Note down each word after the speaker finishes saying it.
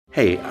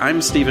Hey,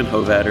 I'm Stephen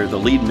Hovatter, the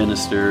lead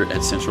minister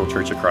at Central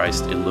Church of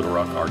Christ in Little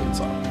Rock,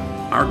 Arkansas.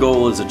 Our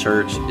goal as a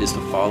church is to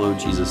follow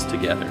Jesus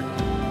together.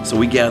 So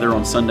we gather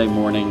on Sunday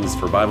mornings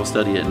for Bible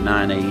study at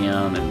 9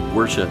 a.m. and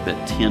worship at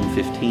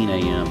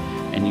 10:15 a.m.,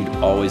 and you'd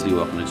always be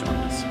welcome to join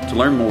us. To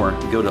learn more,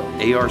 go to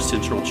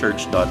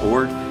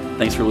arcentralchurch.org.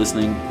 Thanks for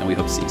listening, and we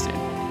hope to see you soon.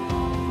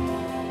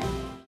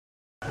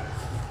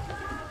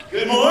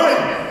 Good morning.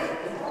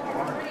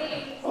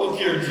 Hope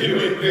you're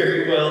doing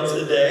very well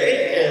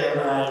today, and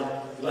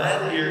I'm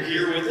glad that you're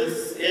here with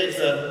us. It's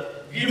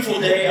a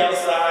beautiful day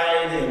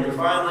outside, and we're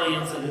finally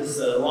into this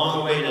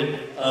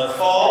long-awaited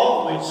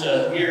fall, which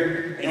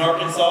here in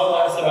Arkansas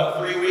lasts about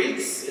 3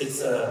 weeks.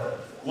 It's a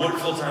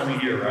wonderful time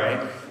of year,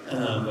 right?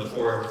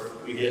 Before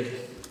we get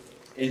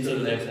into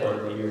the next part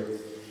of the year.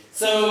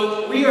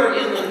 So we are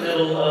in the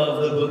middle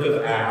of the book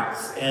of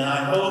Acts, and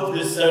I hope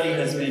this study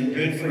has been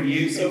good for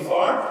you so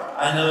far.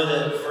 I know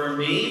that for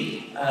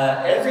me,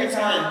 every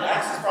time,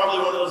 Acts is probably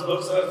one of those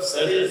books I've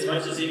studied as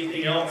much as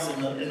anything else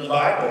in the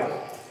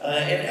Bible.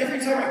 And every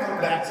time I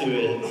come back to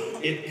it,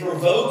 it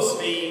provokes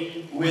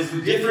me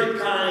with different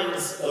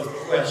kinds of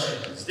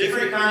questions,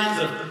 different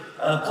kinds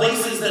of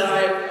places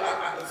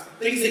that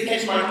things that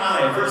catch my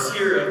eye. A verse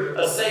here,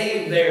 a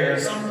saying there,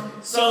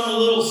 some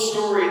little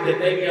story that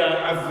maybe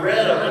I've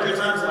read 100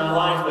 times in my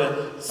life,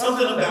 but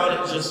something about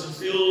it just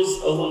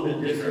feels a little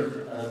bit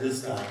different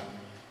this time.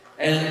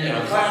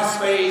 And class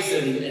space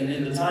and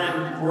in the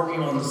time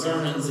working on the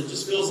sermons, it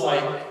just feels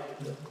like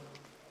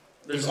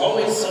there's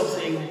always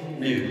something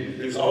new.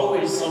 There's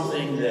always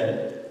something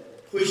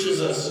that pushes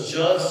us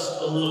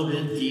just a little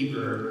bit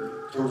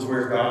deeper towards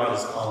where God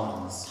is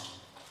calling us.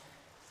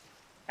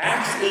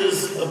 Acts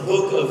is a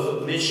book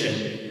of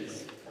mission.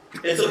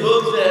 It's a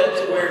book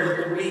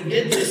where we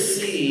get to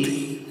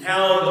see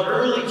how the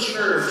early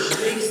church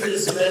takes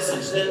this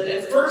message that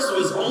at first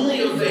was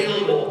only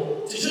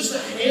available to just a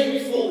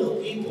handful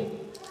of people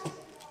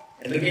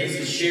and begins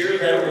to share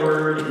that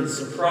word in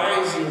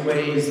surprising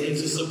ways,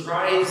 into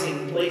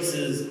surprising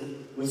places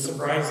with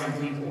surprising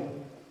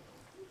people.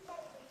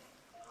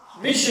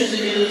 Mission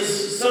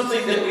is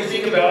something that we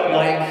think about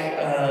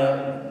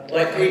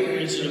like Peyton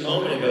mentioned a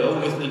moment ago,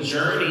 with the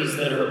journeys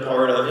that are a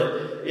part of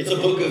it. It's a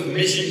book of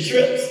mission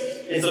trips.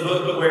 It's a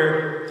book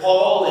where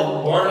Paul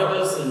and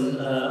Barnabas and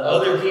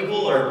other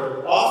people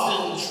are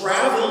often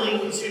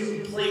traveling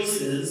to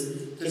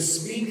places to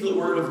speak the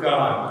word of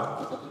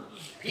God.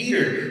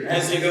 Peter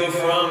has to go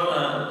from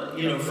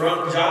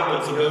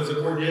Joppa to go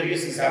to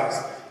Cornelius'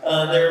 house.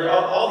 There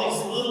are all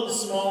these little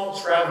small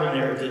travel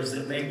narratives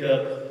that make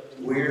up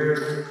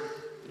where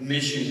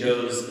mission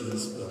goes in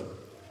this book.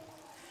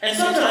 And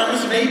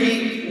sometimes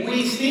maybe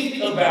we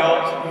think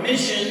about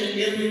mission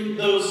in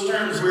those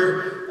terms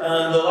where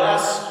the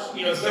last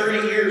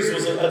 30 years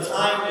was a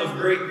time of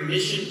great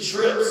mission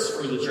trips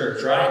for the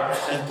church, right?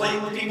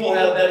 And people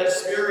have that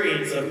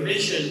experience of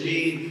mission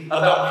being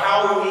about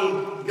how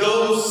we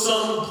go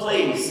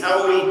someplace,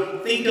 how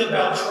we think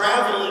about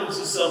traveling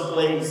to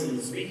someplace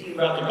and speaking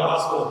about the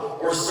gospel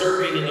or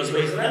serving in those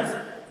ways.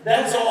 And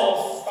that's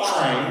all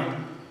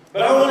fine.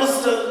 But I want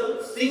us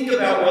to think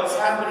about what's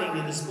happening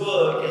in this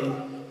book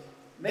and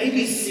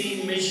maybe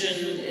see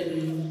mission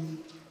in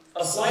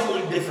a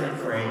slightly different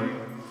frame.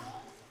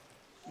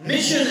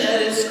 Mission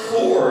at its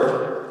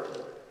core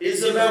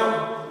is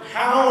about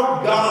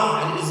how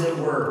God is at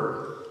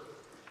work.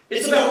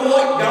 It's about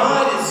what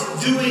God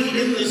is doing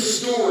in the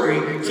story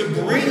to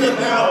bring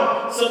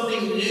about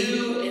something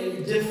new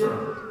and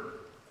different.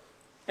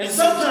 And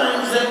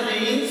sometimes that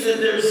means that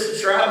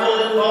there's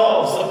travel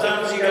involved.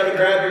 Sometimes you got to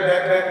grab your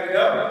backpack and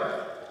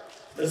go.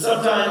 But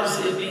sometimes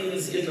it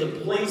means in the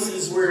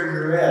places where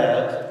you're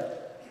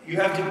at, you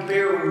have to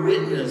bear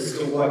witness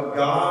to what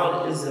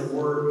God is at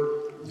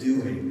work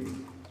doing.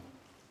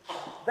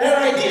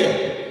 That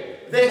idea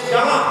that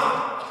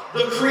God,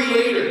 the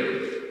Creator,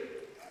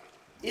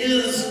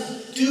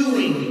 is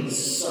doing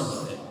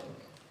something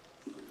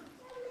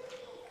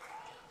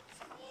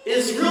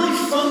is really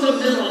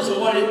fundamental to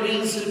what it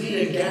means to be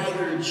a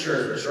gathered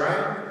church,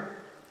 right?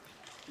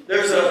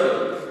 There's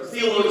a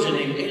theologian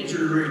named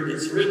Andrew Root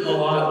that's written a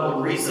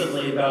lot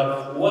recently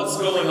about what's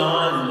going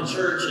on in the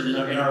church and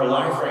in our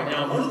life right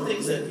now. One of the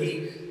things that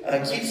he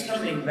keeps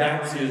coming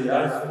back to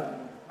that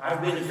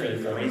I've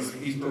benefited from,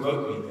 he's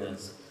provoked me with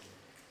this,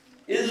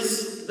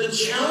 is the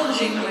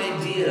challenging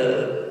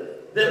idea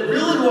that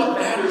really what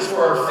matters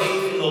for our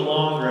faith in the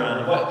long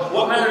run,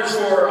 what matters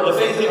for the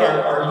faith of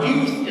our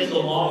youth in the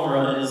long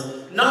run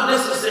is not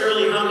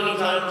necessarily how many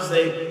times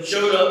they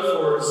showed up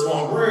for a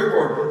small group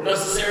or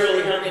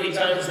necessarily how many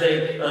times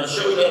they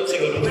showed up to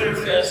go to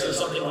Winterfest or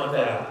something like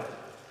that.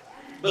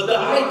 But the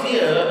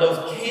idea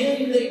of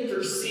can they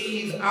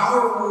perceive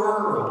our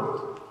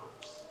world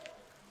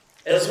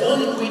as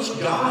one in which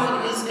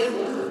God is at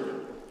work.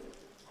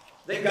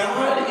 That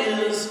God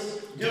is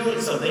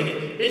doing something.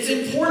 It's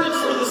important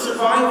for the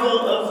survival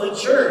of the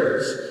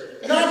church,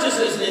 not just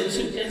as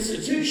an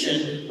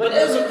institution, but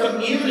as a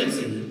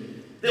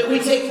community, that we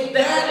take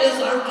that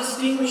as our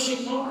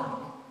distinguishing mark.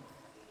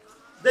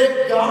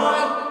 That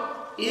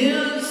God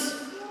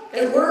is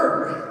at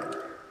work.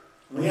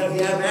 We have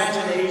the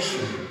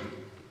imagination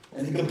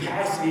and the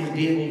capacity to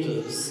be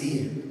able to see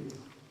it.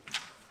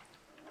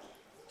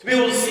 To be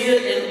able to see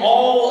it in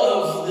all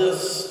of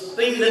this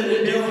thing that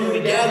we do when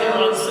we gather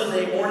on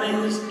Sunday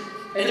mornings,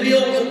 and to be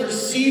able to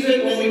perceive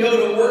it when we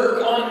go to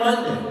work on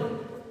Monday.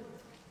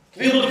 To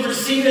be able to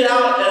perceive it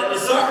out at the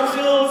soccer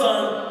fields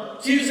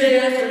on Tuesday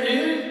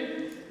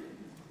afternoon,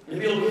 and to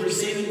be able to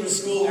perceive it in the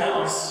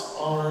schoolhouse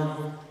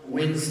on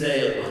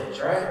Wednesday at lunch,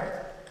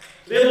 right?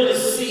 To be able to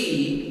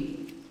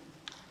see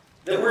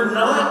that we're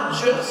not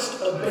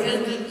just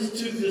abandoned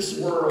to this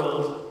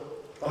world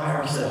by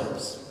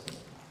ourselves,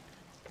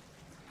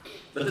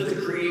 but that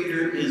the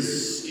Creator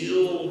is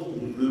still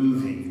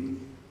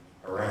moving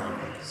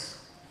around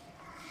us.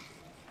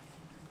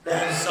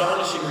 That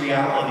astonishing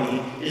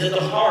reality is at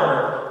the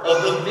heart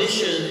of the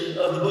mission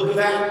of the book of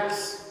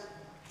Acts.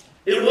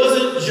 It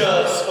wasn't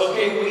just,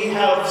 okay, we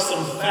have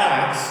some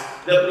facts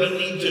that we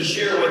need to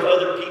share with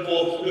other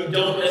people who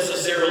don't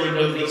necessarily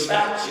know these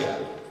facts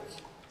yet.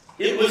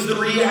 It was the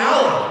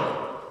reality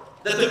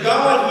that the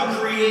God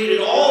who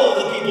created all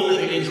of the people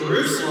living in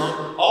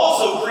Jerusalem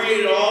also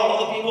created all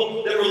of the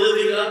people that were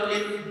living up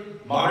in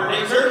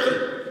modern-day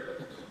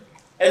Turkey.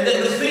 And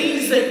that the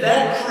things that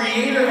that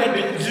Creator had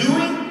been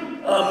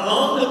doing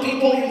among the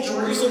people in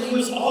Jerusalem, He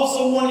was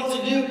also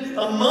wanting to do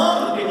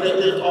among the people that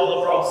lived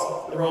all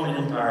across the Roman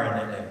Empire in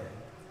that day.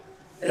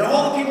 And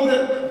all the people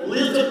that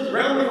lived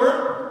around the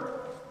world.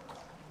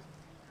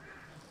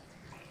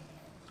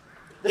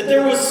 That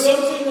there was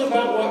something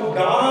about what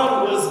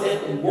God was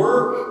at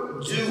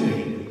work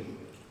doing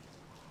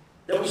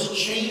that was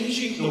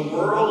changing the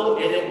world,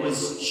 and it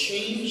was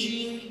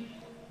changing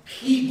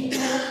people.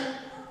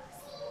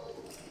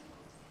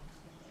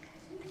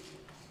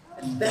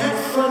 And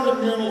that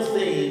fundamental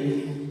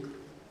thing,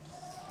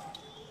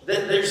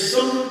 that there's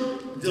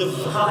some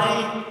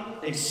divine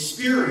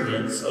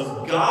experience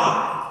of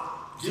God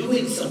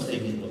doing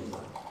something in the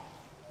world.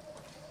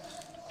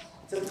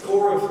 It's at the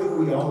core of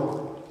who we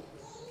are.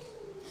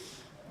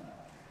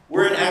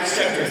 We're in Acts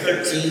chapter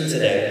 13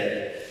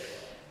 today.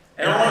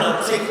 And I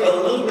want to take a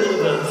little bit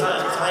of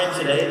a time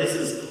today. This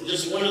is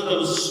just one of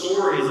those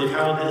stories of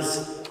how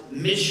this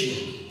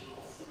mission,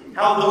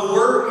 how the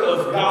work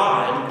of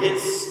God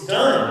gets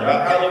done,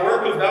 how the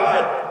work of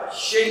God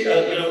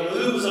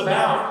moves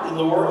about in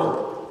the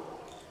world.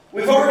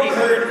 We've already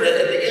heard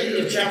that at the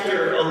end of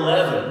chapter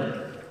 11,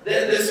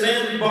 that this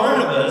man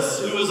Barnabas,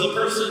 who was a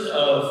person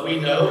of,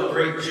 we know,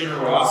 great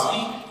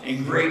generosity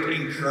and great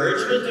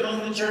encouragement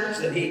among the church,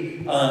 that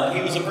he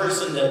was a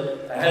person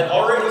that had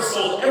already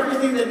sold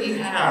everything that he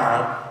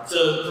had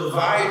to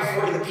provide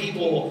for the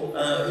people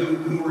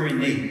who were in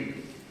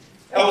need.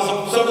 That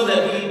was something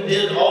that he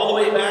did all the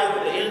way back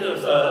at the end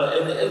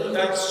of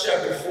Acts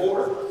chapter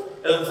 4,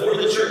 before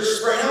the church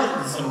spread out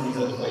into some of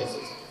these other places.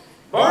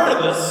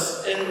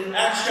 Barnabas, in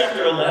Acts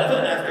chapter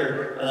 11,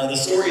 after the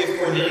story of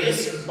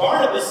Cornelius,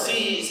 Barnabas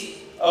sees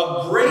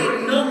a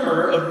great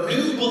number of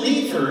new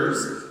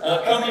believers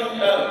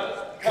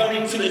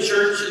coming to the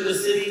church in the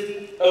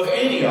city of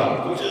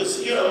Antioch, which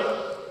is,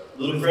 a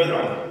little further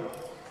on.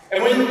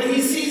 And when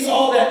he sees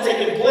all that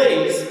taking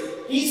place,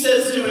 he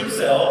says to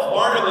himself,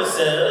 Barnabas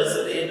says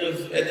at the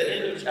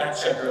end of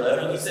Acts chapter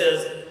 11, he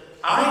says,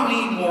 I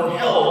need more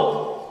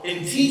help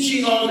in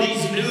teaching all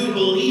these new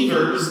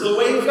believers the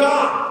way of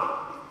God.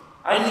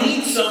 I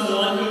need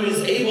someone who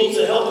is able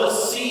to help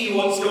us see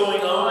what's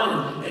going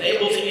on and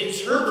able to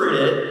interpret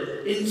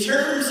it in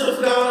terms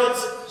of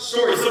God's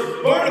story.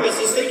 So Barnabas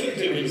is thinking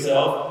to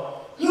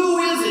himself, who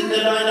is it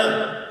that I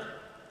know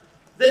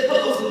that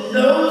both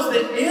knows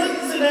the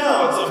ins and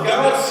outs of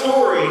God's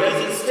story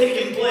as it's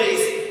taking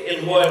place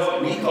in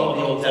what we call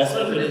the Old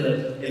Testament,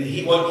 but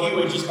in what he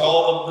would just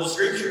call the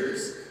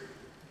Scriptures?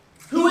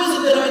 Who is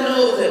it that I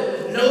know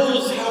that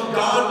knows how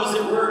God was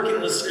at work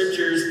in the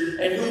Scriptures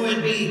and who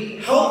would be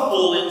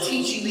helpful in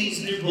teaching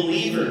these new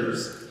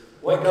believers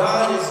what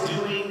God is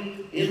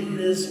doing in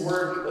this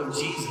work of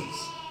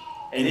Jesus?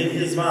 And in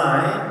his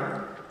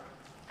mind,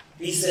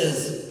 he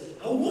says,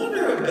 I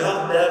wonder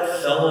about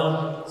that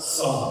fella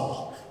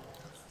Saul.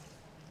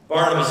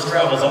 Barnabas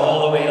travels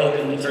all the way up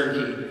into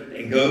Turkey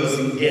and goes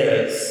and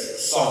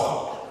gets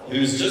Saul,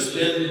 who's just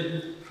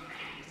been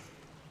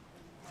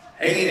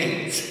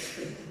hanging out.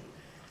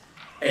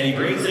 And he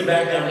brings him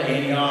back down to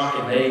Antioch,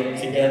 and they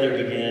together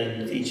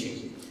begin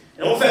teaching.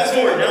 And we'll fast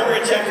forward. Now we're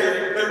in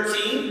chapter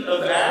 13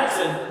 of Acts,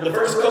 and the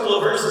first couple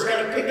of verses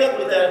kind of pick up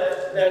with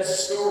that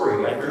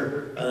story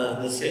after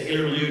this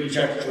interlude in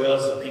chapter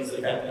 12, some things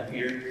that happened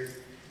here.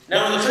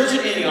 Now in the church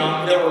at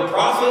Antioch, there were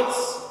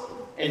prophets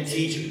and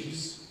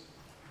teachers.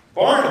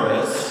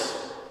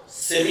 Barnabas,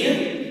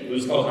 Simeon, who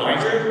was called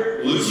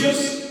Niger,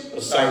 Lucius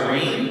of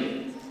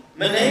Cyrene,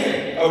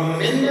 Manaen, a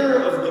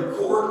member of the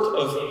court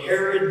of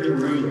Herod the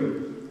ruler.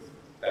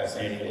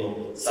 Fascinating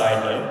little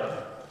side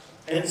note.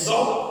 And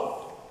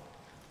Saul.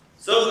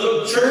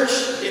 So the church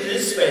in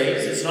this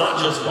space, it's not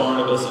just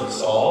Barnabas and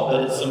Saul,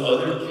 but it's some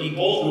other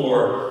people who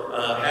are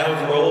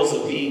have roles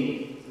of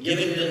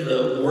giving them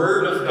the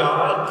word of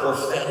God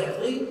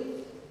prophetically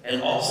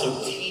and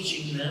also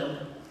teaching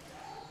them.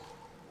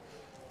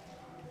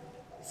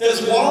 It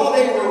says, while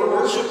they were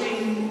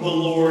worshiping the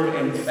Lord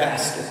and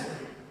fasting,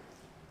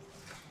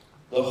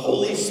 the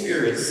Holy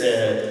Spirit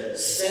said,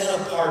 set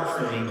apart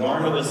for me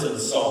Barnabas and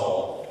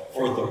Saul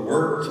for the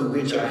work to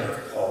which I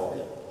have called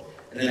them.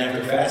 And then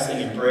after fasting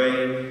and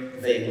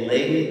praying, they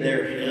laid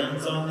their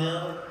hands on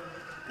them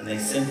and they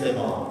sent them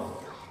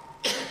off.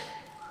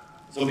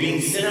 So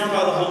being sent out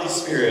by the Holy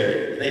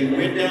Spirit, they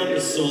went down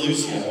to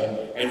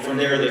Seleucia, and from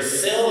there they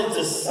sailed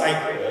to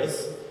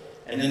Cyprus.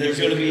 And then there's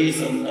going to be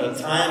a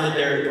time that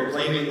they're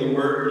proclaiming the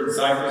word in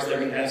Cyprus. They're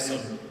going to have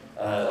some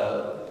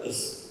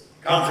this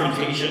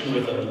confrontation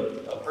with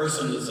a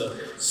person that's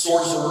a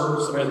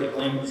sorcerer, somebody that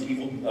claims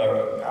evil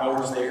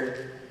powers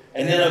there.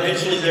 And then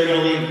eventually they're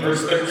going to leave.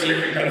 Verse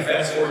 13, kind of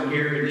fast forward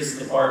here, and this is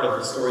the part of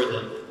the story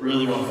that we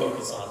really want to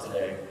focus on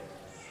today.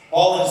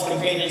 Paul and his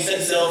companions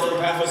set sail from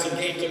Paphos and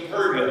came to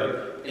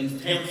Perga in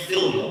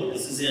Pamphylia.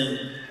 This is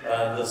in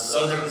the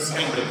southern, this is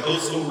kind of the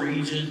coastal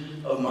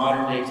region of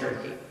modern-day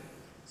Turkey.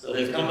 So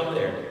they've come up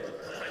there.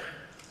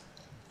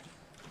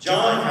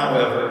 John,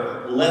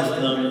 however,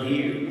 left them and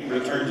he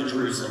returned to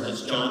Jerusalem.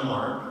 That's John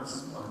Mark.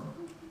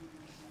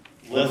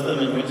 Left them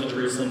and went to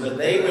Jerusalem. But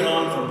they went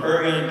on from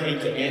Perga and came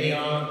to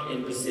Antioch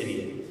in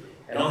Pisidia.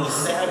 And on the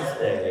Sabbath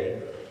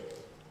day,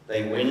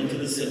 they went into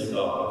the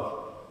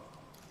synagogue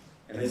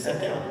and they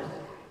sat down.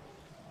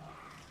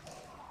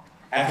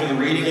 After the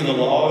reading of the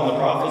law and the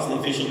prophets, the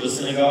official of the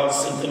synagogue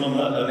sent them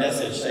a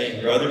message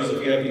saying, brothers,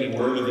 if you have any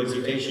word of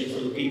exhortation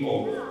for the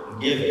people,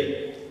 give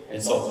it.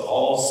 And so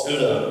Paul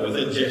stood up with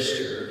a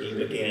gesture. He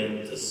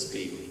began to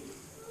speak.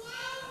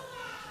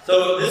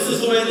 So this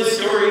is the way the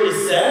story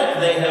is set.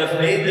 They have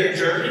made their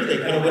journey. They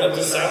kind of went up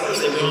to Cyprus.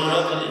 They went on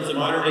up into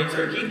modern-day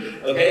Turkey.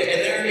 Okay,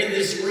 and they're in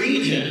this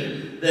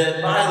region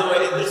that, by the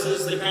way, this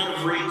is the kind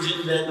of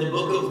region that the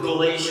book of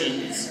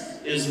Galatians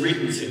is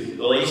written to.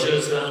 Galatia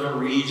is kind of a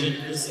region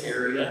in this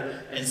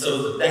area. And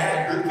so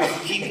that group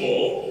of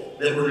people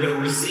that were going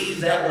to receive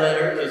that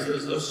letter,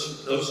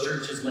 those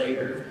churches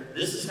later,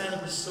 this is kind of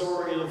the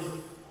story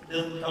of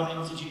them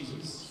coming to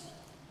Jesus.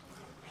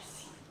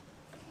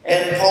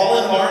 And Paul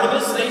and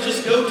Barnabas, they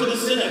just go to the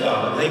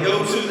synagogue. They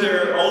go to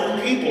their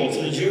own people,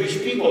 to the Jewish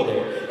people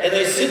there. And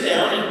they sit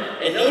down,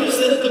 and notice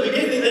that at the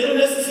beginning, they don't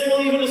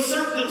necessarily even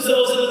assert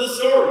themselves into the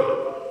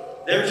story.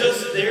 They're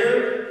just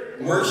there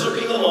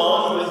worshiping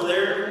along with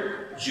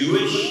their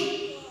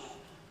Jewish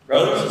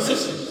brothers and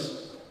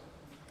sisters.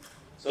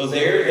 So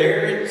they're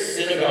there at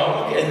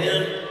synagogue, and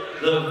then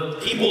the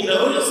people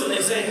notice, and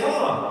they say,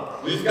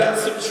 we've got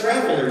some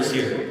travelers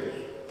here.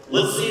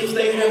 Let's see if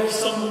they have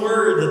some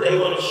word that they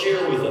want to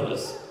share with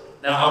us.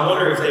 Now, I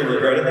wonder if they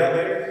regretted that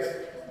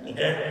later.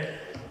 Okay?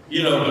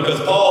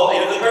 Because Paul,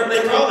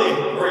 they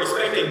probably were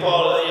expecting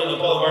Paul, Paul and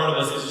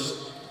Barnabas is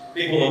just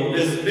people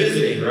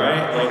visiting,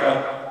 right? Like,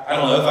 I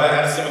don't know, if I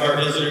asked some of our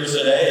visitors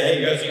today, hey,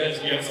 you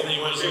guys, you have something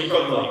you want to share? You'd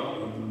probably be like,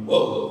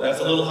 whoa, that's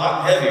a little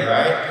hot and heavy,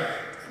 right?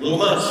 A little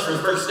much for the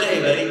first day,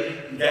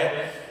 buddy.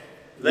 Okay?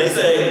 They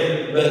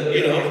say,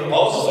 but,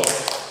 Paul's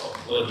just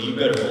like, well, you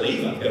better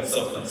believe I've got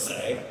something to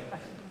say.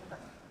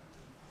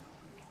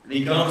 And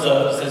he comes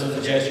up, says with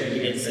a gesture, he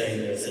begins saying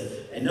this.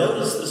 And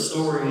notice the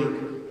story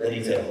that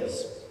he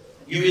tells.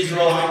 You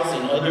Israelites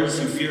and others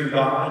who fear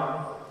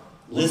God,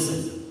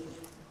 listen.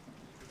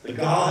 The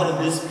God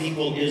of this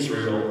people,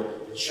 Israel,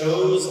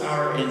 chose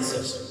our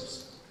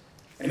ancestors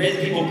and made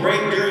the people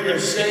great during their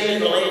stay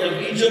in the land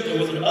of Egypt. And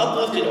with an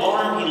uplifted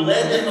arm, he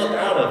led them up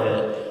out of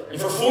it.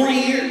 And for 40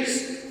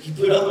 years, he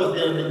put up with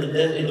them in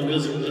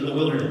the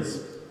wilderness.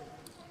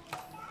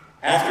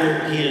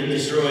 After he had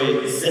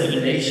destroyed 7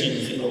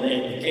 nations in the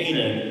land of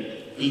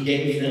Canaan, he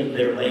gave them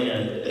their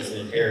land as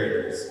an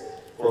inheritance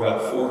for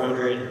about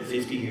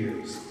 450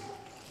 years.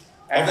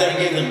 After that,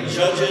 he gave them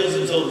judges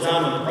until the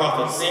time of the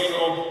prophet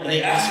Samuel, and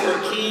they asked for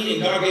a king,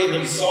 and God gave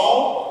them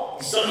Saul,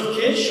 the son of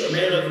Kish, a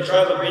man of the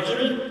tribe of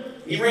Benjamin.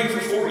 He reigned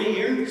for 40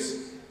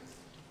 years.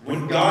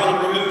 When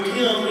God had removed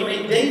him, he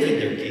made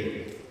David their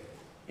king.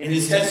 In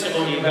his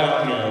testimony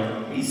about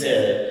him, he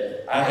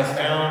said, I have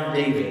found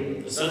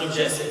David, the son of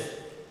Jesse,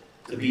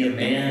 to be a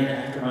man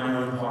after my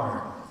own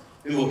heart,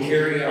 who will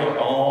carry out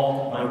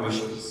all my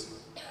wishes.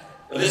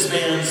 Of this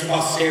man's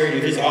posterity,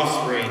 of his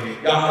offspring,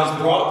 God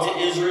has brought to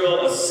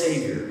Israel a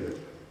Savior,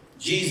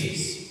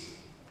 Jesus,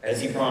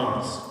 as he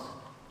promised.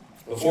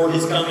 Before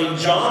his coming,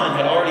 John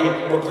had already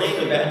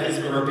proclaimed a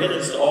baptism of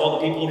repentance to all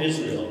the people of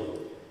Israel.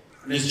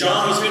 And as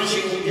John was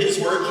finishing his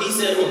work, he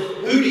said, well,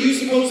 who do you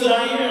suppose that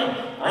I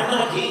am? I'm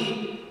not he.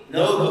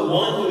 No, but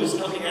one who is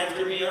coming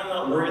after me, I'm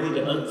not worthy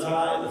to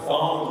untie the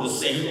thong of the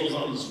sandals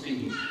on his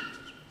feet.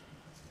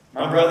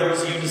 My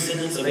brothers, you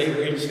descendants of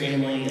Abraham's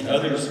family and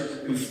others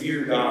who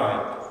fear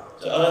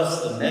God, to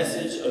us the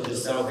message of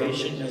his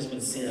salvation has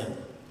been sent.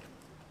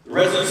 The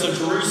residents of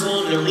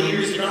Jerusalem and their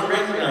leaders do not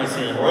recognize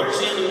him or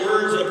understand the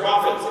words of the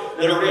prophets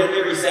that are read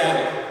every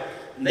Sabbath.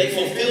 And they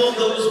fulfilled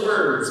those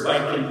words by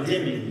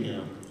condemning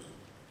him.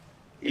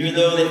 Even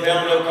though they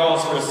found no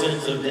cause for a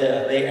sentence of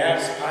death, they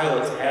asked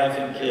Pilate to have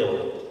him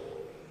killed.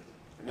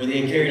 When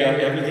they had carried out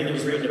everything that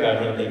was written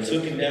about him, they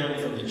took him down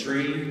from the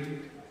tree,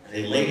 and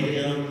they laid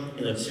him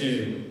in a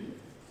tomb.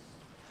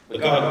 but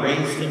God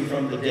raised him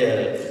from the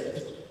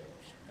dead.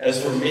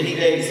 As for many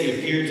days he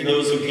appeared to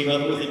those who came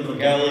up with him from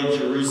Galilee and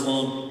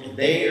Jerusalem, and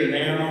they are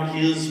now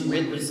his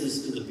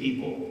witnesses to the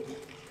people.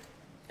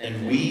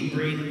 And we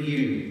bring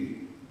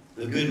you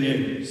the good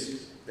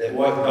news that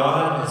what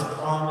God has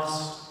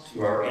promised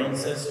to our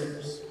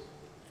ancestors,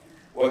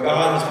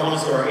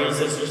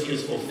 he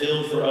has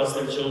fulfilled for us,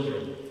 their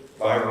children,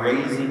 by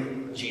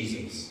raising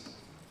Jesus.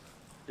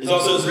 This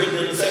also is written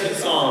in the second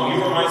Psalm,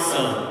 "You are my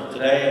son,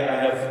 today I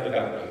have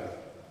begotten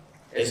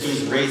you." As he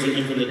is raising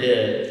him from the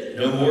dead,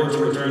 no more to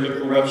return to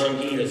corruption,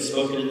 he has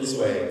spoken in this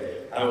way,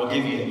 "I will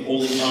give you the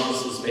holy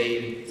promises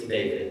made to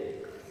David."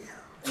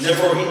 And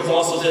therefore he has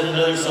also said in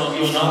another psalm,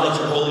 "You will not let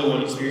your Holy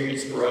One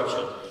experience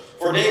corruption."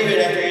 For David,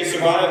 after he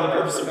survived the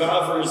purpose of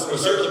God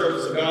served the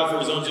purpose of God for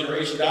his own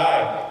generation,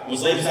 died, and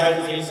was laid beside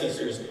his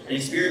ancestors, and he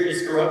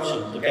experienced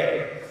corruption,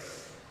 decay.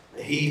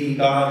 But he whom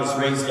God has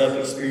raised up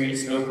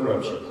experienced no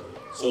corruption.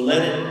 So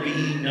let it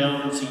be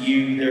known to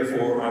you,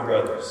 therefore, my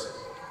brothers,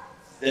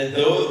 that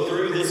though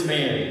through this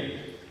man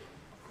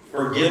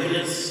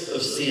forgiveness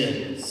of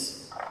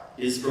sins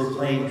is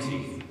proclaimed to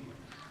you,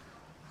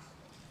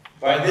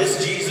 by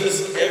this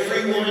Jesus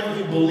everyone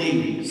who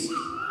believes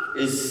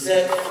is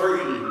set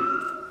free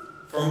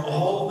from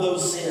all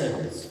those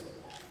sins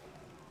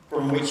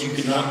from which you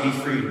could not be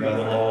freed by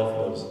the law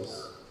of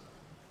Moses.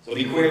 So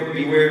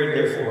beware,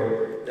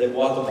 therefore, that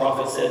what the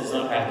prophet said does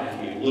not happen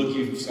to you. Look,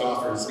 you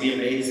scoffers, be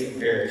amazed and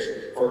perish,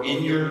 for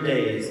in your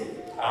days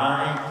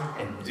I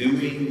am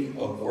doing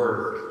a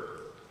work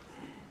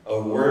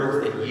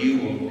that you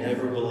will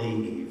never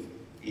believe,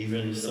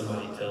 even if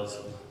somebody tells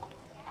you.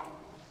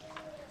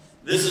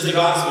 This is the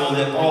gospel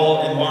that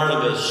Paul and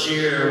Barnabas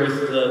share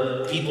with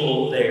the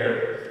people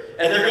there.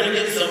 And they're going to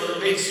get some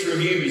mixed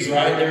reviews,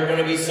 right? There are going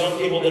to be some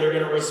people that are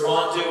going to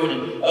respond to it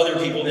and other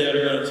people that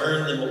are going to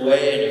turn them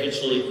away and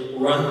eventually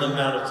run them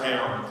out of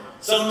town.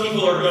 Some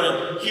people are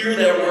going to hear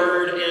that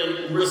word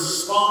and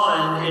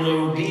respond in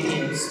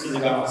obedience to the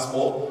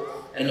gospel,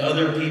 and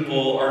other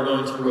people are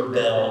going to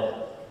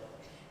rebel.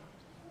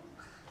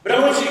 But I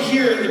want you to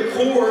hear the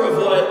core of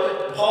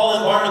what Paul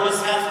and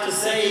Barnabas have to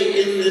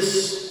say in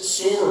this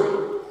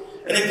story.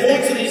 And they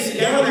point to these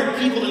gathered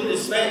people in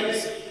this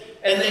space,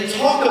 and they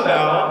talk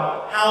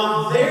about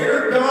how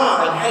their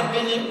God had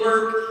been at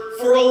work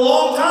for a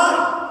long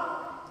time.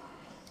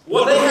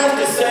 What they have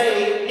to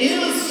say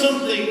is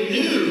something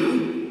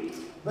new,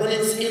 but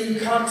it's in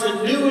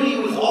continuity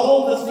with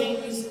all the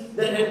things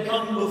that had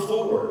come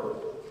before.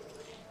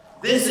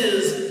 This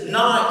is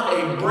not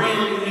a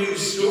brand new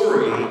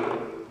story.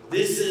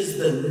 This is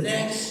the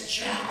next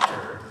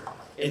chapter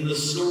in the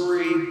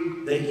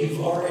story that you've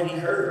already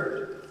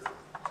heard.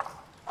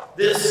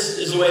 This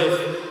is a way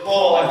of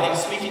Paul, I think,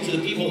 speaking to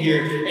the people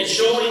here and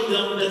showing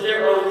them that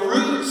there are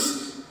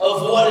roots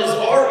of what is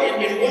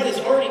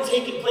already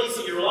taken place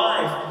in your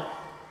life.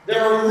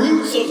 There are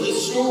roots of the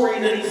story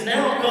that is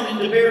now coming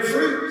to bear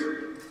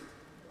fruit.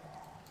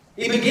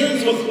 He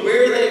begins with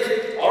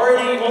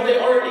what they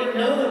already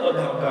know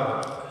about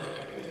God.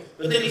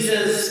 But then he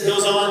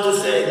goes on to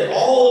say that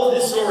all of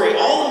this story,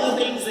 all of the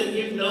things that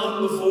you've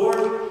known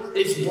before,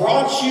 it's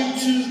brought you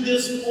to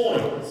this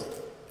point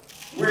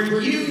where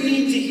you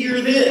need to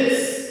hear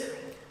this.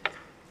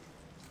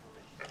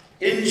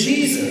 In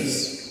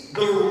Jesus,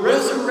 the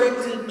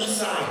resurrected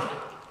Messiah,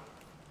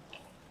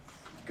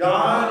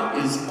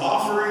 God is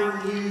offering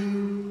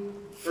you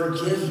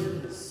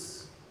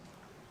forgiveness.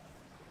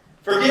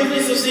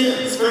 Forgiveness of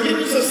sins.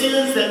 Forgiveness of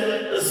sins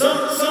that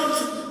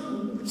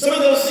some of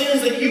those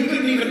sins that you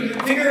couldn't even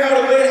figure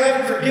out a way to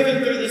have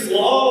forgiven through this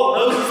law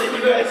of Moses that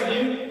you guys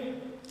knew.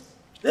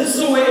 This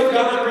is a way of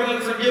God bringing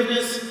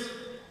forgiveness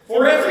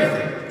for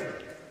everything.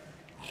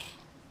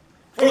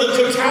 For the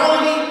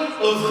totality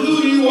of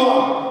who you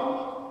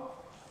are.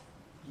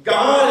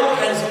 God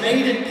has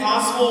made it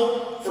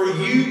possible for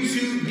you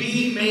to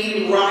be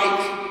made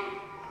right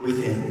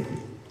with Him.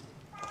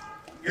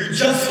 You're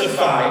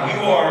justified.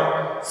 You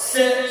are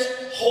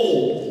set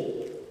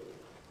whole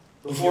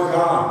before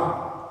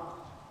God.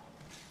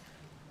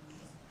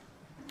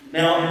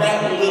 Now,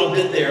 that little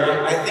bit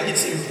there, I think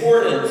it's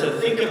important to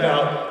think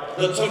about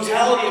the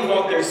totality of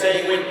what they're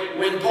saying.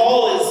 When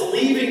Paul is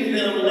leaving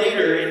them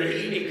later and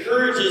he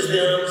encourages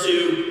them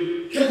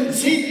to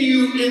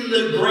continue in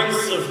the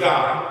grace of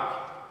God.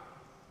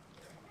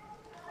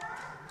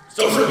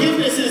 So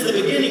forgiveness is the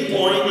beginning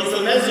point. It's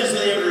the message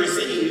they have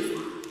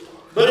received.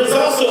 But it's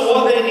also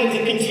what they need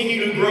to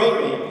continue to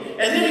grow in.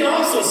 And then he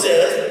also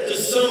says to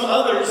some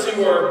others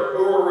who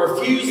are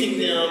refusing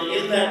them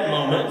in that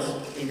moment,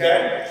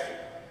 okay?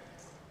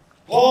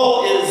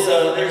 Paul is,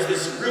 there's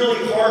this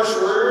really harsh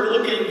word.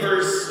 Look in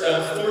verse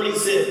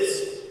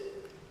 46.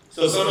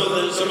 So some of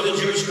the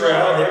Jewish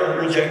crowd, they're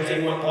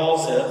rejecting what Paul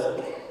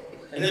says.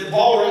 And then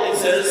it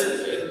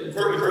says, in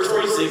verse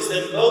 46,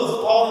 then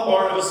both Paul and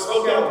Barnabas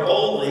spoke out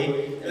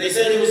boldly, and they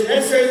said, it was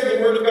necessary that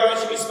the word of God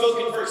should be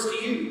spoken first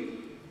to you.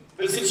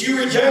 But since you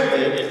reject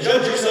it and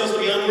judge yourselves to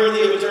be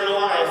unworthy of eternal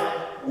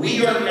life,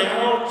 we are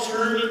now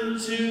turning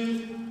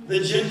to the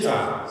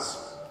Gentiles.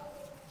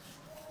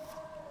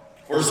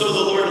 For so the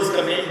Lord has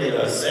commanded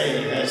us,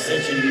 saying, I have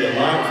set you to be a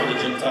light for the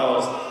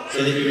Gentiles,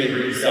 so that you may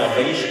bring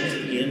salvation to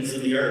the ends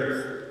of the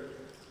earth.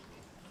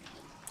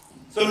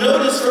 So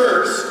notice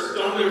first,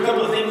 there are a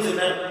couple of things in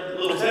that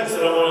little text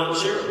that I want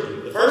to share with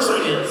you. The first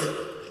one is,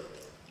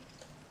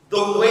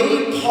 the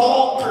way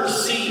Paul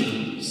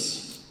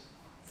perceives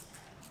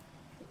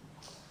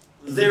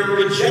their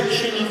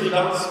rejection of the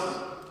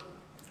gospel.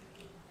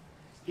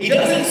 He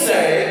doesn't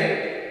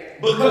say,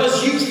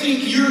 because you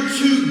think you're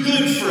too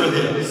good for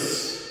this.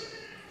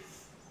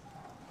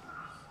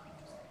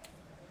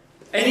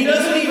 And he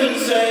doesn't even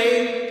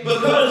say,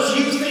 because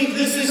you think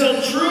this is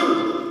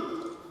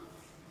untrue.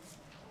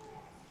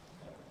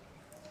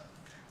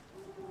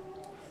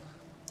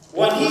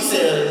 What he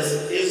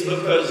says is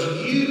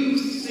because you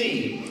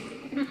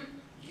think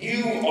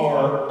you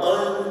are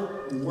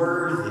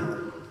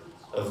unworthy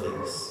of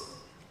this.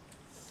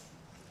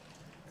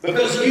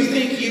 Because you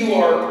think you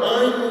are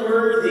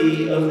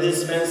unworthy of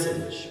this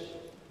message.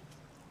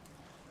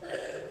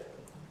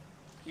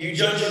 You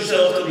judge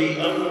yourself to be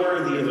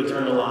unworthy of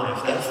eternal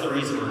life. That's the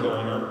reason we're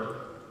going on.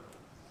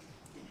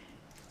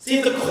 See,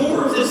 at the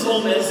core of this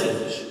whole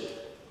message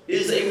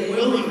is a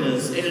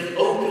willingness and an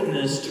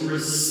openness to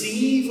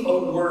receive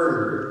a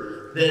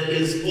word that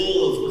is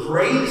full of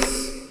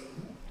grace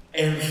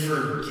and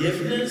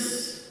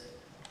forgiveness.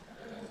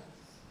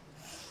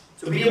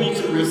 To be able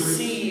to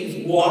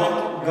receive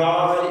what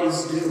God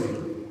is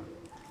doing.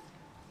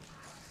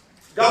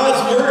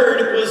 God's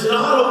word was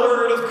not a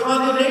word of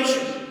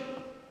condemnation.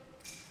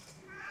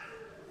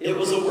 It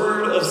was a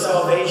word of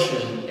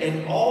salvation,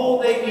 and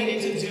all they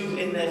needed to do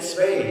in that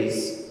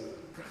space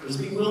was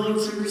be willing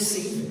to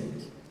receive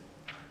it.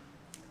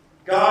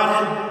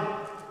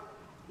 God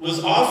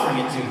was offering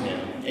it to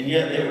them, and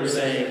yet they were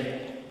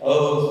saying,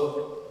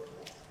 oh,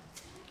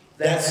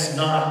 that's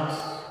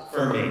not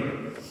for me.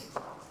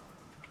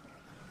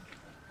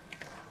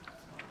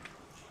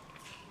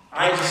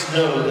 I just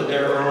know that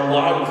there are a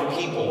lot of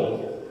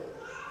people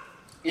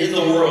in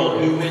the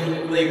world who,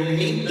 when they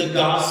meet the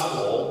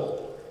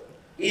gospel,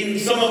 even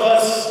some of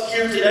us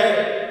here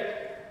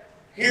today,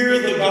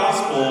 hear the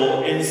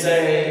gospel and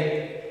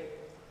say,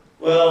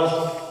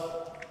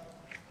 well,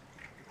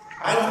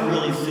 I don't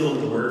really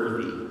feel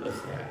worthy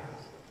of that.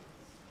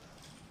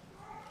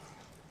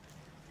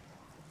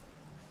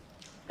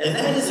 And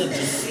that is a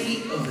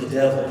deceit of the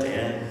devil,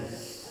 man.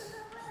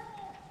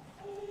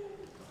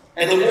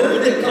 And the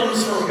word that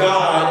comes from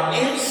God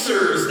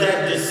answers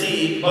that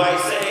deceit by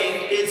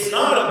saying it's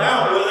not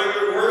about whether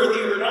you're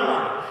worthy or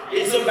not.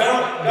 It's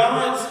about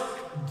God's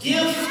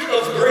gift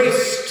of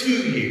grace to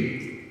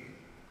you.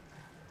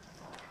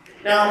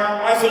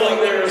 Now, I feel like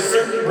there are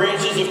certain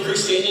branches of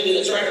Christianity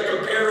that try to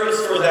prepare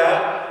us for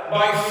that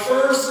by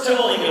first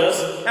telling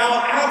us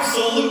how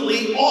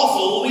absolutely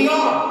awful we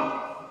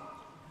are.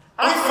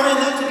 I find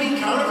that to be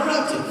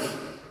counterproductive.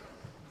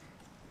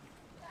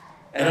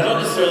 And I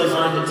don't necessarily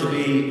find it to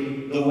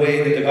be the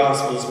way that the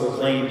gospel is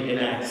proclaimed in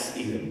Acts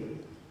even.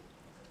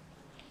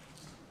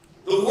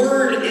 The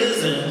word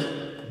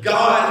isn't,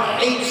 God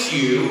hates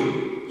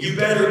you, you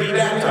better be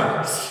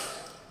baptized.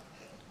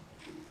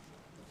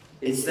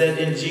 It's that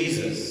in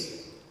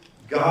Jesus,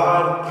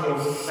 God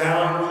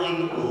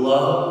profoundly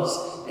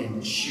loves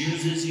and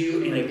chooses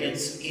you, and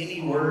against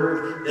any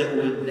word that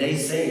would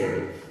naysay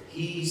it,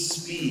 He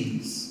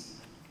speaks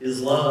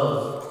His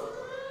love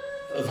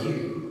of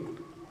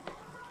you.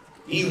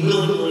 He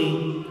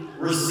willingly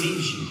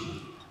receives you,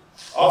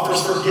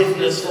 offers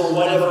forgiveness for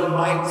whatever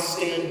might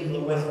stand in the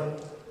way.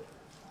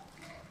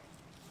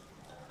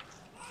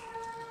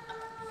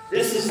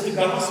 This is the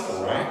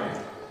gospel, right?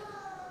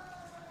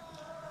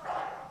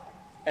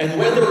 And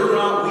whether or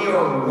not we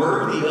are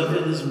worthy of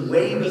it is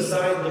way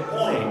beside the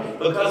point,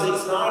 because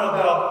it's not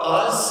about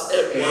us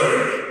at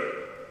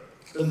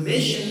work. The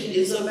mission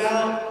is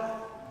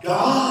about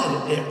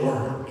God at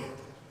work.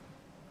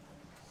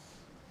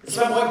 It's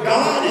about what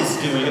God is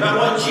doing, about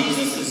what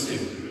Jesus is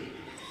doing.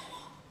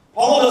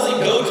 Paul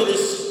doesn't go to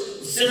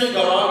this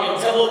synagogue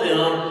and tell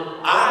them,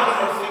 I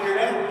have figured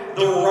out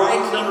the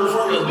right number of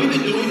formulas. We've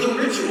been doing the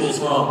rituals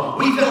wrong.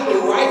 We've got the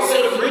right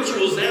set of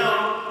rituals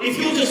now. If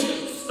you'll just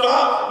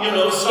stop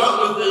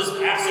with this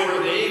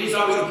Passover thing,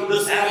 stop with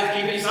the Sabbath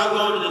keeping, stop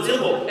going to the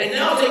temple, and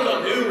now take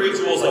on new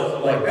rituals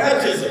like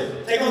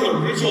baptism. Take on a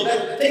new ritual.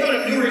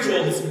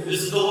 This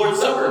is the Lord's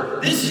Supper.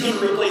 This is going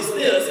to replace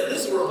this, and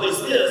this will replace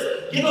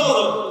this. Get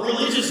all the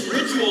religious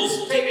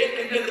rituals,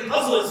 and the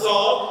puzzle is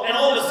solved, and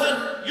all of a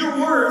sudden you're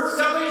worth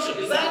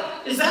salvation.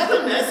 Is that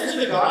the message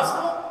of the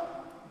gospel?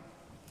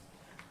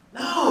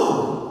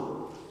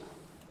 No.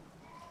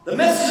 The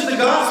message of the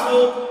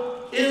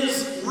gospel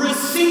is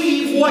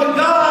receive what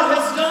God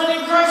has done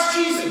in Christ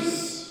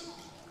Jesus.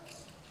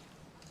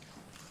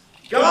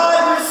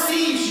 God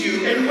receives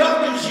you and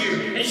welcomes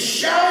you and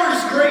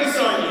showers grace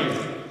on you.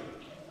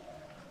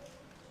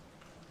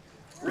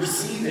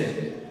 Receive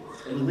it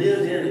and live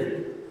in it.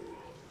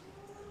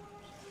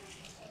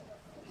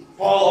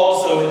 Paul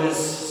also in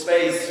this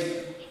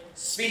space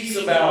speaks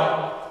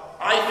about,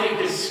 I think,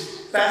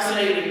 this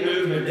fascinating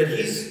movement that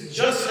he's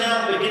just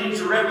now beginning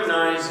to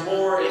recognize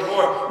more and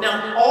more.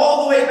 Now,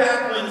 all the way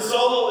back when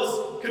Saul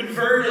was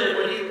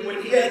converted,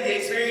 when he had the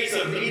experience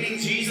of meeting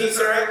Jesus,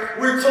 all right,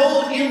 we're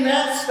told in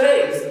that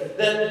space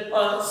that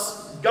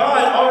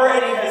God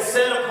already has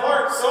set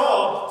apart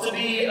Saul to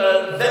be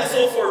a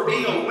vessel for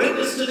being a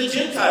witness to the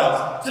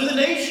Gentiles, to the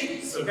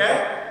nations,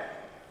 okay?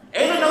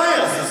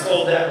 Ananias is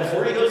told that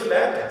before he goes to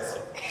baptize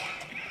him.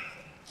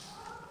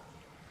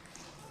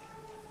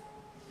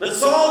 But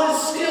Saul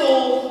is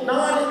still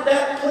not at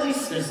that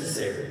place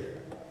necessarily.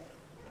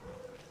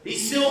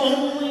 He's still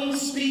only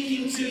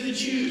speaking to the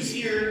Jews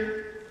here.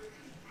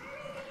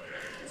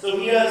 So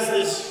he has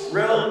this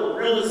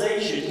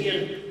realization. He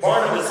and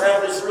Barnabas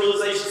have this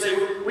realization. Say,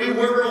 we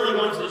were only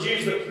going to the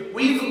Jews, but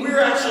we're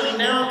actually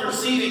now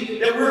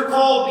perceiving that we're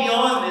called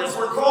beyond this.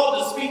 We're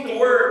called to speak the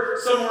word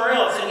somewhere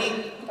else. And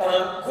he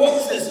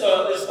quotes this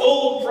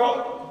old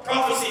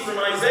prophecy from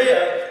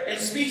Isaiah and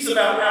speaks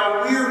about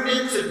how we're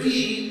meant to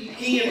be,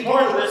 he and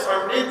Barnabas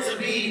are meant to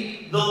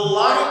be the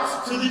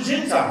light to the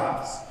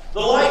Gentiles, the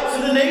light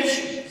to the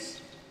nations.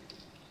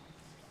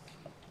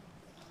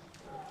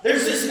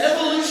 There's this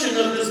evolution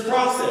of this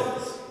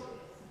process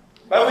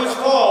by which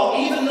Paul,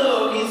 even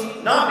though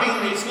he's not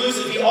being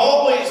exclusive, he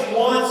always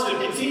wants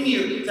to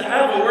continue to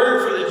have a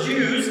word for the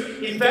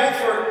Jews. In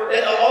fact,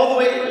 all the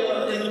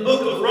way in the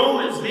book of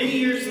Romans, many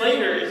years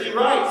later, as he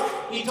writes,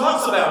 he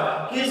talks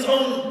about his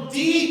own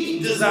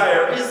deep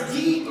desire, his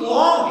deep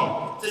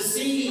longing to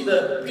see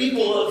the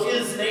people of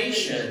his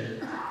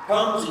nation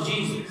come to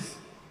Jesus.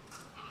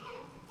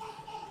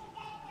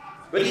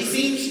 But he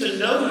seems to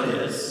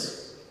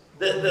notice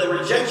that the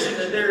rejection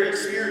that they're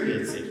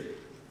experiencing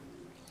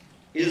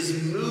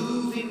is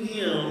moving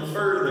him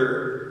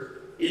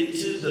further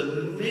into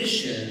the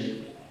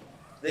mission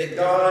that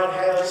God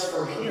has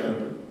for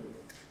him.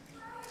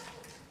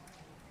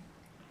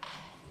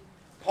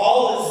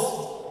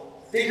 Paul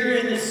is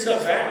figuring this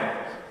stuff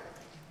out.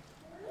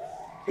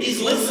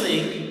 He's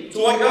listening to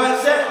what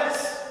God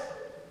says.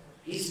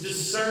 He's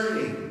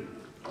discerning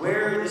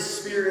where the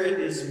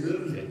Spirit is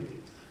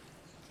moving.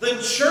 The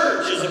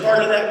church is a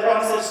part of that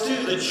process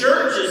too. The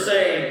church is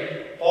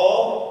saying,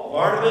 Paul,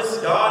 Barnabas,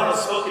 God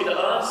has spoken to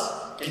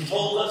us and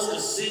told us to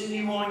send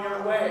you on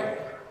your way.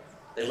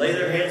 They lay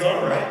their hands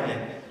on them, right? And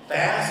they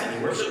fast and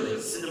they worship and they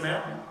send them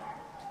out.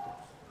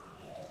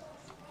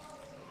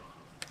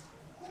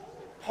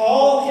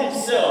 Paul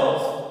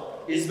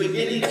himself is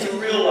beginning to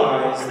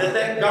realize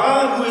that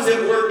God who is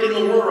at work in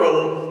the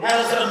world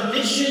has a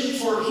mission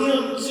for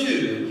him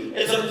too.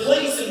 It's a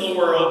place in the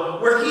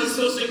world where he's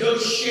supposed to go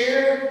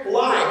share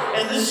life.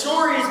 And the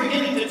story is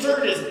beginning to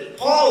turn as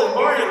Paul and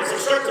Barnabas are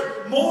starting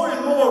to more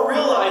and more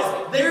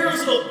realize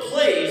there's a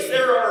place,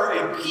 there are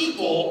a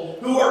people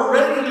who are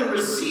ready to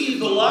receive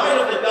the light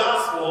of the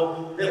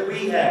gospel that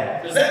we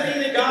have. Does that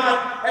mean that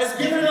God has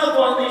given up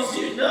on these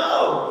Jews?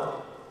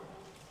 No.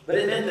 But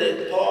it meant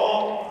that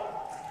Paul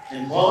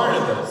and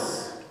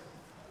Barnabas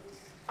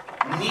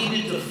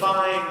needed to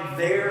find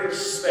their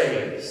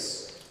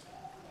space,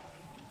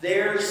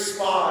 their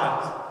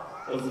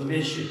spot of the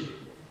mission.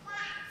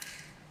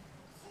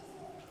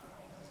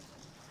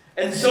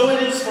 And so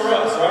it is for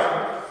us,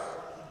 right?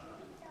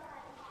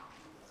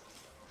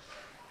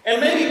 And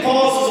maybe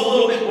Paul's is a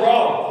little bit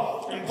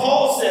wrong. And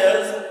Paul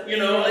says,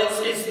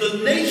 it's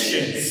the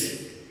nations.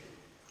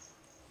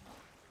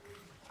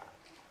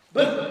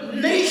 But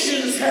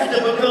nations had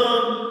to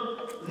become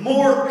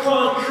more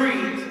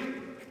concrete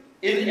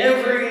in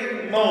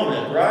every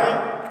moment,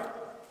 right?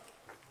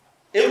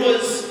 It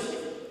was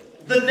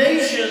the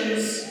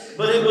nations,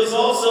 but it was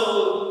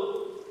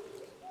also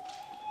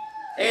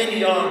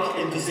Antioch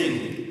and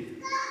Pisidia.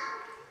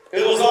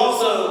 It was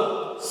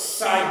also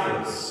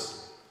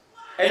Cyprus.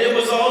 And it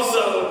was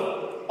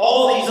also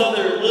all these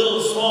other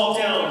little small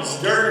towns,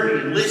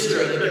 Derbe,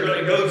 Lystra, that they're going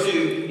to go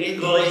to in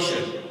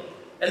Galatia.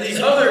 And these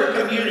other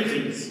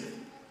communities.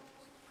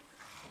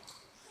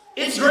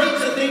 It's great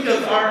to think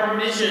of our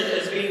mission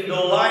as being the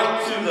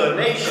light to the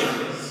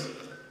nations.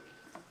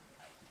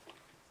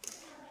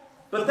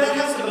 But that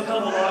has to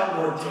become a lot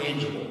more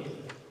tangible.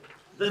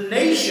 The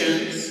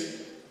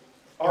nations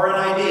are an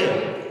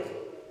idea.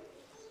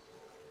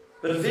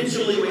 But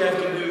eventually we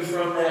have to move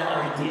from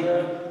that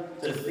idea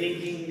to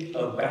thinking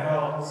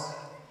about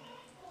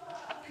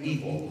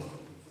people.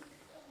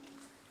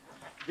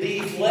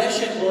 The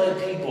flesh and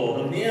blood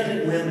people, the men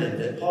and women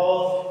that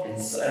Paul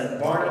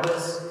and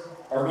Barnabas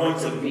are going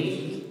to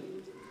meet,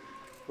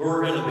 who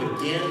are going to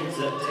begin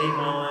to take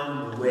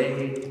on the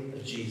way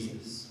of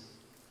Jesus.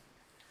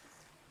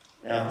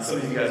 Now, some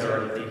of you guys are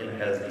already thinking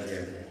ahead of me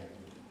here.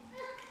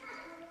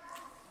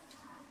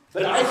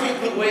 But I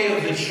think the way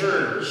of the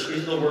church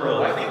in the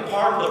world, I think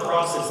part of the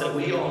process that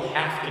we all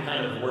have to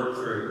kind of work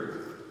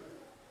through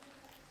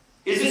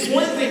is it's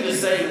one thing to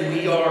say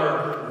we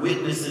are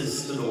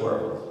witnesses to the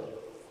world.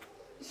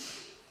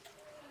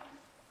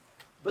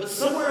 But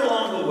somewhere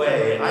along the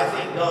way, I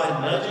think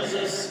God nudges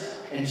us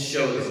and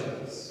shows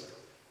us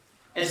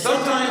And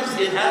sometimes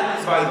it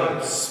happens by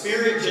the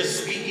Spirit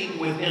just speaking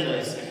within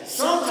us.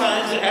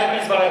 Sometimes it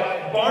happens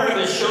by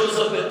Barnabas shows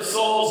up at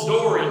Saul's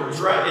door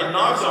and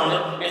knocks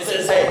on it and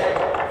says, hey,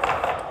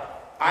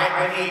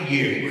 I need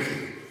you.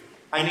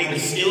 I need the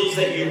skills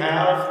that you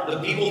have. The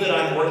people that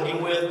I'm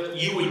working with,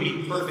 you would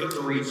be perfect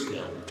to reach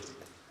them.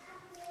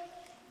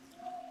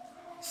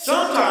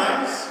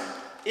 Sometimes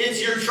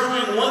it's you're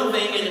trying one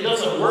thing and it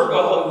doesn't work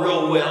out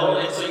real well,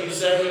 and so you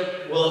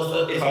say,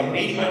 well, if I'm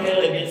beating my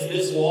head against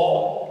this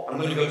wall, I'm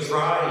going to go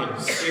try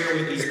and share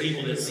with these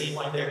people that seem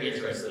like they're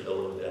interested a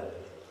little bit.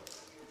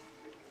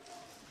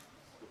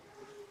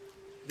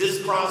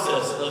 This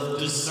process of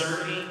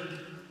discerning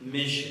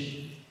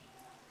mission,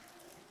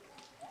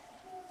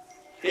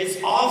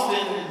 it's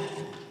often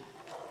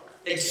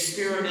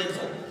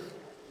experimental.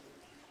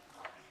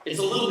 It's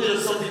a little bit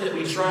of something that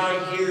we try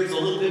here. It's a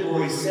little bit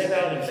where we step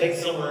out and take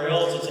somewhere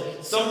else.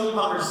 It's some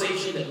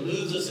conversation that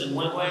moves us in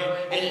one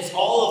way. And it's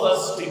all of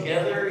us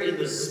together in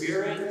the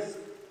Spirit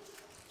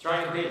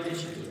trying to pay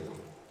attention to it.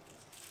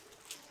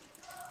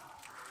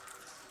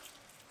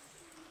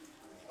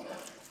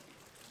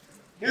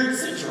 Here at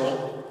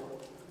Central,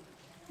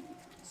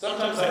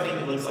 sometimes I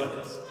think it looks like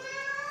this.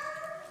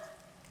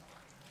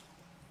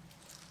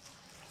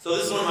 So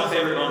this is one of my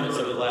favorite moments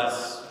over the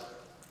last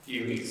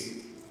few weeks.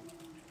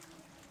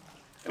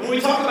 And when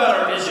we talk about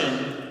our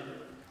mission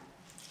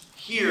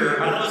here,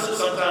 I notice that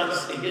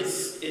sometimes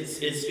it's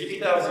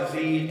 50,000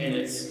 feet and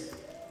it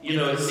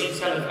seems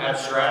kind of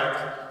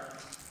abstract.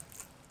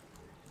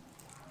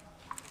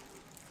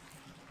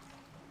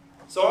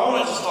 So I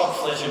want to just talk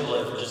flesh and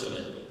blood for just a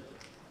minute.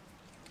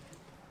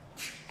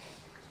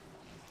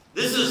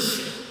 This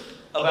is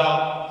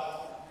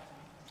about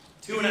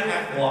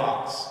 2.5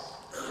 blocks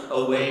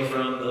away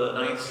from the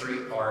 9th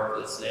Street Park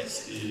that's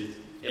next to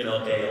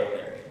MLK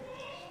there.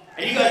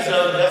 And you guys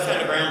know that that's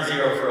kind of ground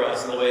zero for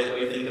us in the way that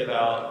we think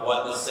about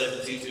what the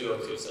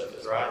 72202 stuff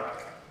is, right?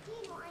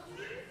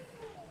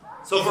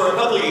 So for a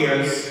couple of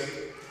years,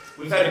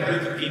 we've had a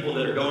group of people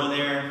that are going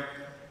there,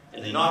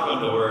 and they knock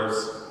on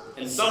doors,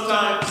 and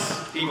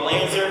sometimes people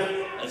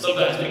answer, and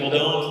sometimes people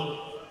don't.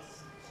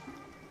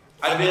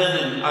 I've been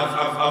and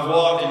I've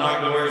walked and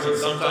knocked doors, and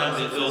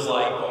sometimes it feels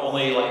like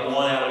only like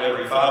 1 out of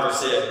every 5 or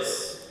 6.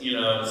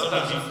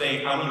 Sometimes you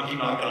think, I'm going to keep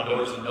knocking on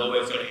doors and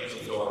nobody's going to answer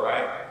the door,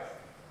 right?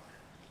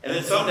 And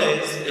then some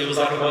days, it was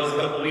like it was a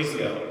couple of weeks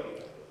ago,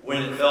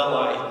 when it felt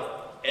like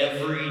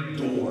every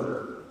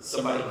door,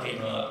 somebody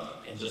came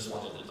up and just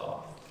wanted to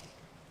talk.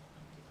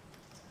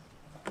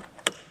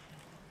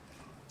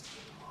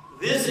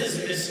 This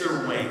is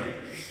Mr. Wayne.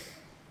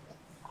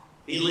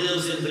 He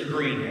lives in the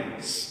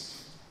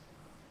greenhouse.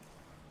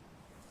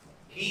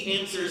 He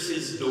answers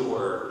his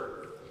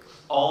door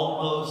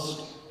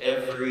almost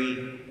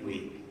every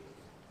week.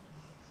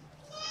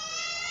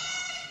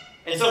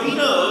 And so he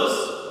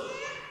knows,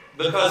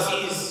 because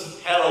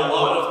he's had a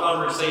lot of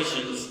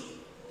conversations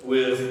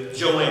with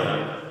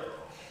Joanna.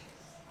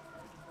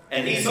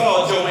 And he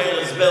saw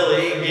Joanna's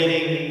belly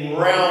getting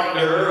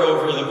rounder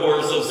over the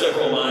course of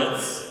several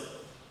months.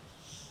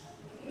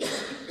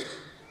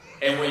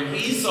 And when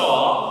he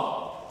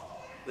saw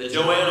that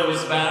Joanna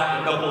was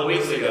back a couple of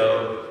weeks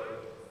ago,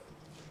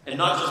 and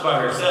not just by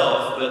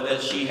herself, but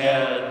that she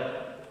had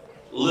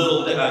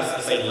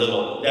I say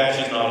little,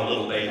 Dash is not a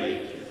little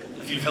baby.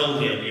 If you've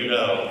held him, you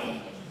know.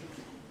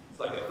 It's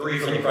like a 3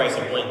 for the price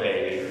of 1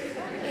 baby.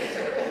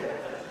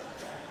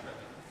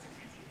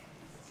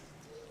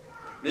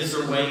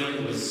 Mr.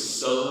 Wayne was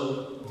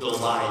so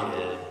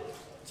delighted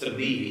to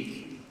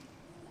meet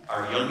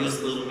our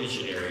youngest little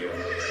missionary over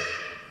there.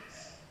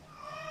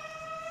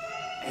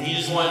 And he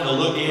just wanted to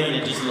look in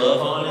and just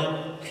love on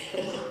him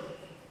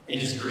and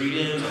just greet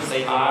him and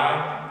say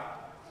hi.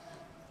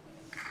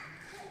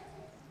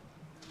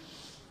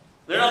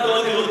 They're not the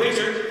only people in the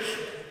picture.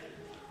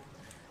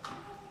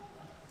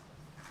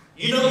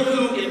 You know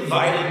who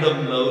invited the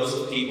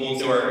most people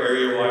to our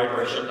area-wide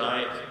worship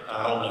night?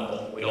 I don't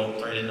know. We don't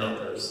turn in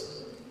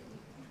numbers.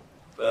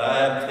 But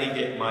I think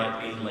it might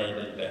be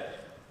Landon Beck.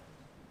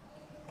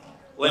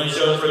 Landon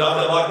showed up for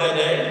that block that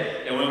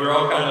day, and when we were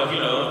all kind of,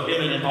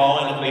 him and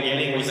Paul in the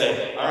beginning, we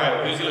said, all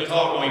right, who's going to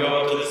talk when we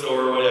go up to this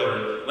door or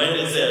whatever?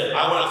 Landon said,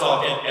 I want to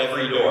talk at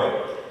every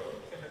door.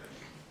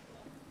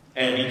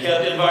 And he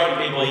kept inviting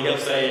people. He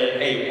kept saying,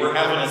 hey, we're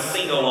having a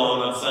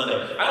sing-along on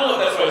Sunday. I don't know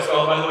if that's what it's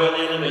called, by the way,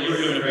 Landon, but you were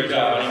doing a great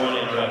job. I didn't want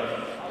to interrupt.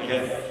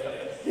 Okay?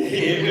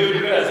 You're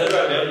doing that's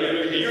right, man.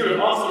 You're doing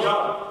an awesome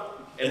job.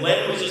 And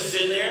Landon was just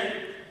sitting there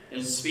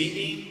and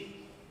speaking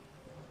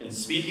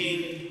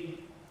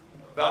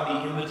about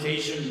the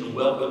invitation and the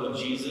welcome of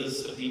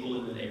Jesus to people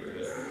in the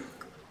neighborhood.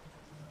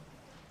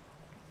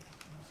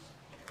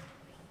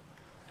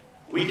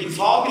 We can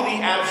talk in the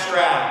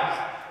abstract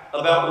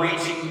about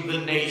reaching the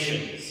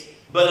nations.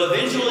 But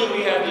eventually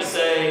we have to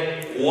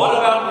say, what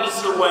about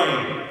Mr.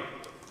 Wayne?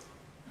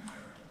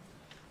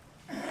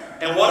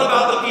 And what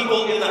about the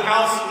people in the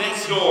house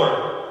next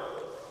door?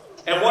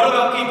 And what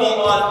about people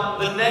on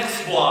the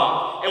next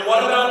block? And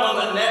what about on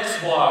the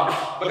next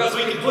block? Because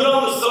we can put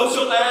on the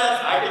social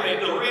ads, I can make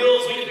the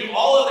reels, we can do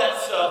all of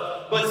that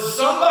stuff. But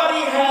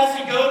somebody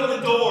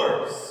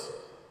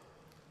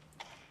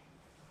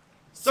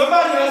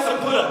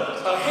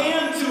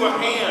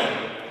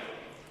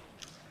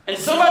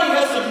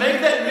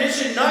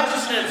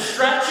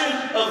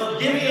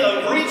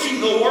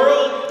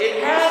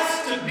it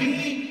has to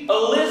be a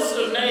list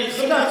of names.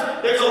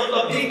 Sometimes there's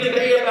a big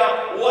debate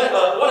about what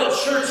a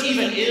church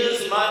even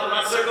is. In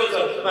my circles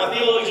of my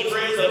theologian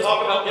friends, they'll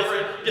talk about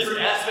different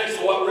aspects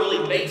of what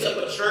really makes up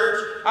a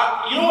church.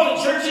 You know what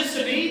a church is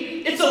to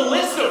me? It's a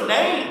list of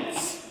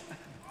names.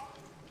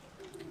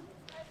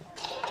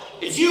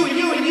 It's you and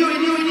you and you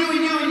and you and you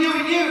and you and you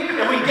and you,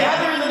 and we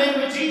gather in the name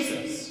of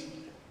Jesus.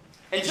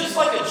 And just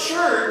like a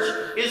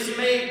church is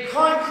made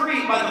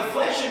concrete by the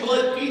flesh and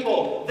blood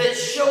people that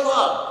show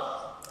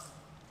up,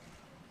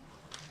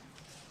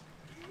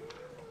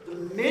 the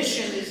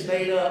mission is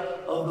made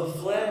up of the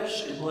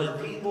flesh and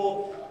blood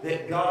people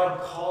that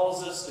God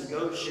calls us to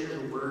go share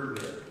the word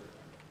with.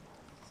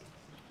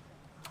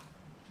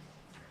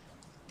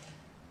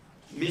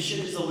 Mission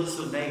is a list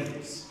of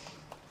names,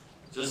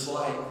 just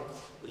like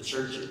the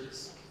church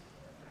is.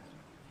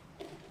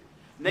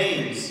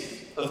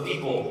 Names of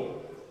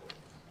people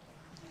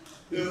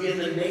who in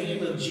the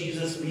name of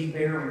Jesus we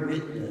bear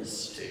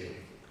witness to.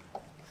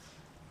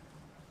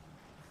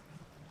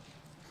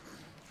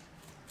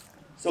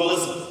 So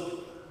listen,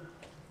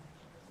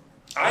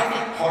 I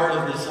think part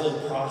of this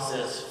whole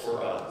process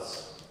for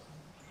us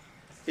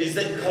is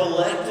that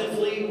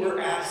collectively we're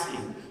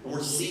asking, and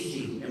we're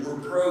seeking, and we're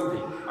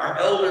probing. Our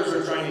elders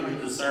are trying to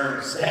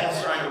discern,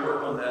 staff's trying to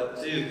work on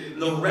that too.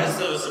 And the rest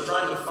of us are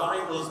trying to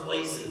find those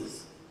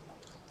places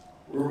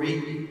where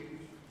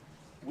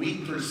we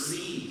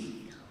perceive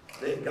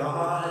that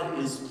God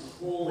is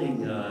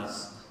pulling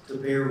us to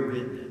bear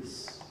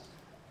witness.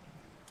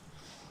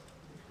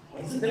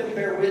 What is it that we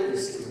bear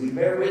witness to? We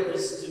bear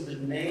witness to the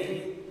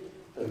name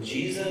of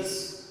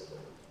Jesus.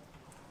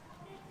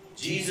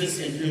 Jesus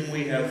in whom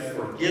we have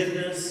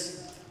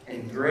forgiveness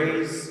and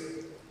grace.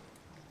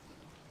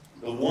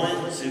 The one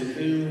who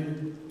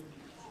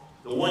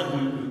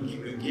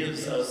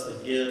gives us the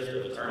gift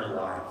of eternal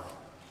life.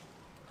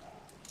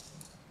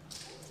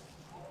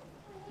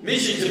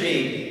 Mission to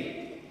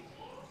me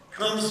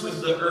comes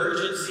with the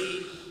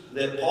urgency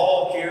that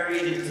Paul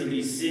carried into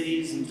these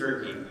cities in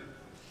Turkey,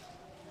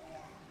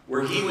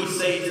 where he would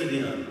say to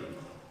them,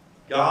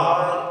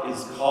 God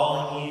is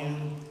calling you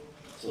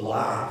to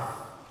life,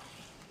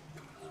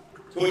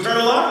 to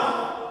eternal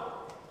life.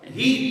 And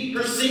he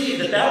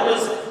perceived that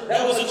was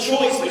a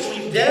choice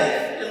between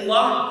death and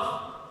life.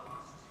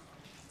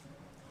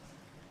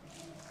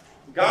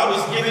 God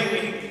was giving me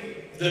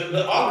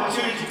the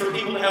opportunity for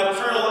people to have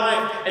eternal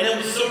life, and it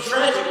was so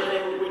tragic when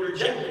they would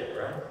reject it,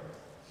 right?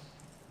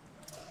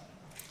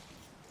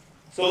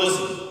 So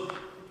listen,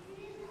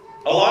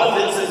 a lot of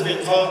this has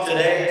been taught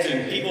today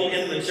to people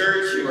in the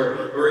church who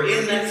are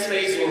in that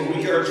space where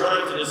we are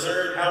trying to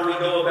discern how we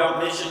go about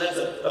mission. That's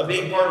a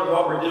big part of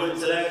what we're doing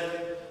today.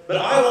 But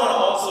I want to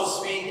also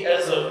speak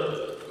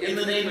in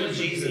the name of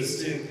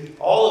Jesus to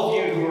all of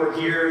you who are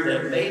here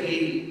that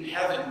maybe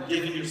haven't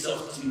given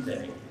yourself to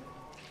them.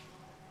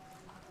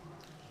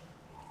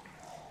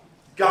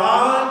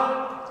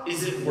 God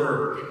is at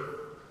work.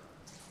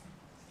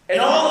 And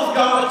all of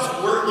God's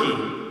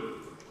working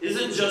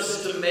isn't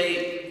just to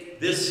make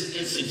this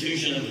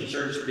institution of the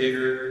church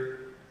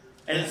bigger.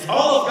 And it's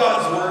all of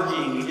God's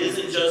working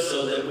isn't just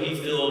so that we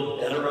feel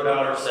better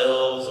about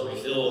ourselves or we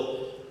feel,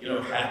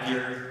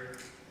 happier,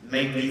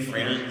 make new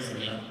friends.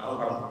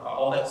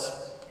 All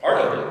that's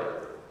part of it.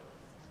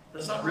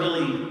 That's not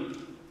really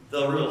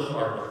the real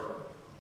heart of it.